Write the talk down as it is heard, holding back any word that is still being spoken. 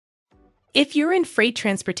If you're in freight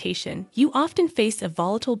transportation, you often face a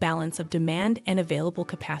volatile balance of demand and available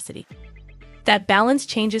capacity. That balance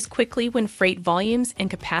changes quickly when freight volumes and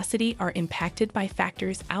capacity are impacted by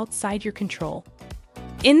factors outside your control.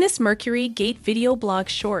 In this MercuryGate video blog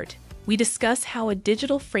short, we discuss how a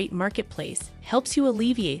digital freight marketplace helps you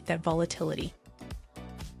alleviate that volatility.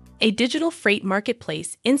 A digital freight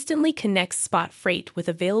marketplace instantly connects spot freight with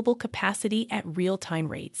available capacity at real-time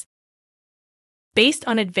rates. Based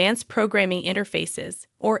on advanced programming interfaces,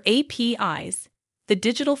 or APIs, the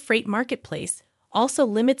digital freight marketplace also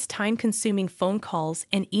limits time-consuming phone calls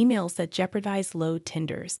and emails that jeopardize load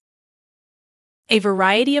tenders. A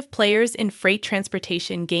variety of players in freight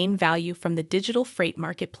transportation gain value from the digital freight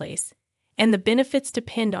marketplace, and the benefits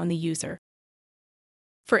depend on the user.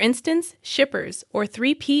 For instance, shippers, or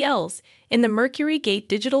 3PLs, in the MercuryGate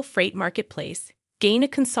Digital Freight Marketplace gain a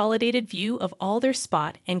consolidated view of all their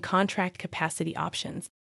spot and contract capacity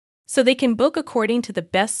options, so they can book according to the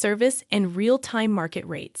best service and real-time market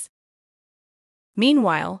rates.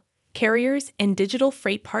 Meanwhile, carriers and digital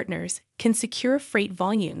freight partners can secure freight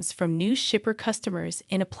volumes from new shipper customers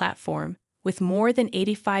in a platform with more than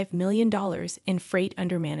 $85 million in freight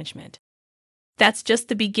under management. That's just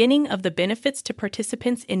the beginning of the benefits to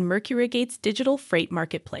participants in MercuryGate's digital freight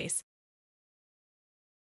marketplace.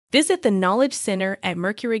 Visit the Knowledge Center at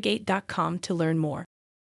MercuryGate.com to learn more.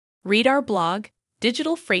 Read our blog,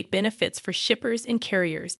 Digital Freight Benefits for Shippers and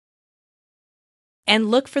Carriers,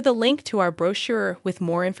 and look for the link to our brochure with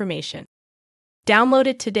more information. Download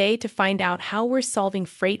it today to find out how we're solving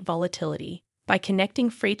freight volatility by connecting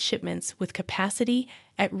freight shipments with capacity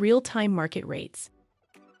at real-time market rates.